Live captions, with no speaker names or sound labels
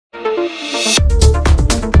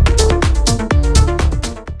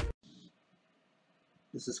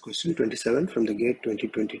This is question 27 from the GATE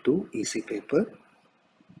 2022 EC paper,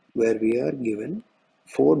 where we are given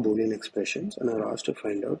 4 Boolean expressions and are asked to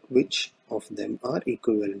find out which of them are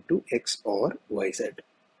equivalent to X or YZ.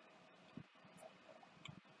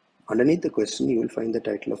 Underneath the question, you will find the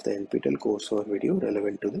title of the NPTEL course or video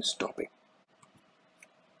relevant to this topic.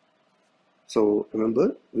 So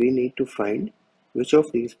remember, we need to find which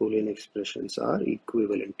of these Boolean expressions are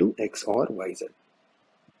equivalent to X or YZ.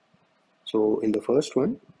 So in the first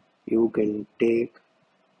one, you can take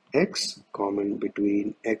X common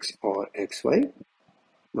between X or XY.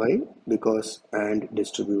 Why? Because AND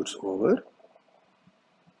distributes over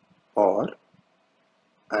or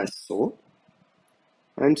as so,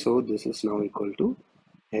 and so this is now equal to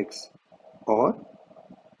X or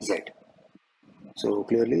Z. So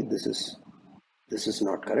clearly this is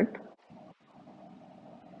not correct.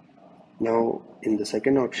 Now in the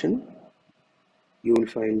second option, you will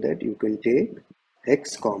find that you can take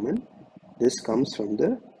X common. This comes from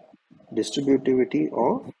the distributivity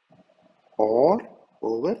of or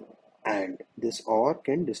over AND. This or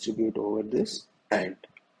can distribute over this AND,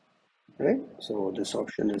 right? So this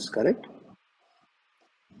option is correct.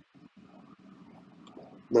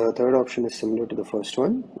 The third option is similar to the first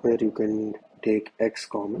one, where you can take X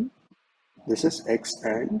common. This is X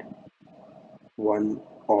and 1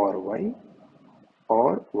 or Y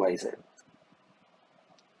or YZ.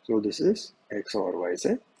 So this is X or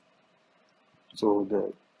YZ. So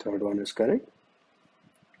the third one is correct.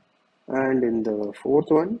 And in the fourth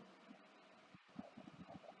one,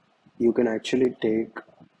 you can actually take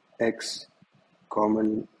X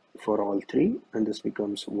common for all three, and this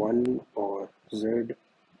becomes 1 or Z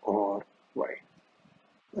or Y.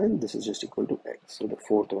 And this is just equal to X. So the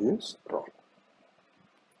fourth one is wrong.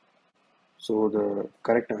 So the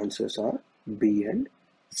correct answers are B and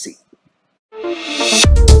C.